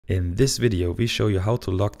In this video we show you how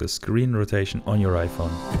to lock the screen rotation on your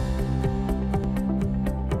iPhone.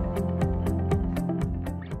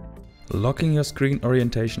 Locking your screen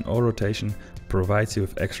orientation or rotation provides you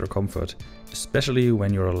with extra comfort, especially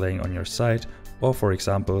when you are laying on your side or, for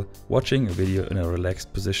example, watching a video in a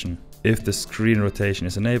relaxed position. If the screen rotation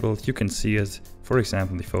is enabled, you can see it, for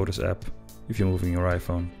example, in the Photos app, if you're moving your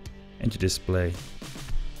iPhone and your display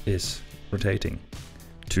is rotating.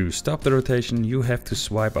 To stop the rotation, you have to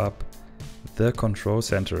swipe up the control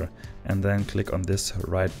center and then click on this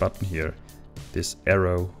right button here, this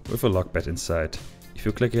arrow with a lock pad inside. If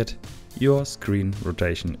you click it, your screen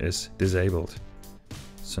rotation is disabled.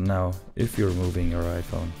 So now, if you're moving your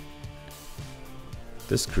iPhone,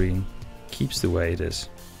 the screen keeps the way it is.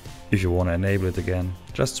 If you want to enable it again,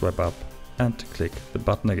 just swipe up and click the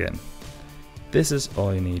button again. This is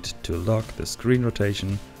all you need to lock the screen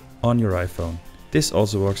rotation on your iPhone. This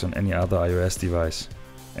also works on any other iOS device.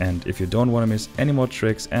 And if you don't want to miss any more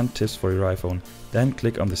tricks and tips for your iPhone, then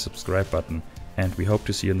click on the subscribe button, and we hope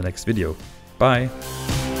to see you in the next video. Bye!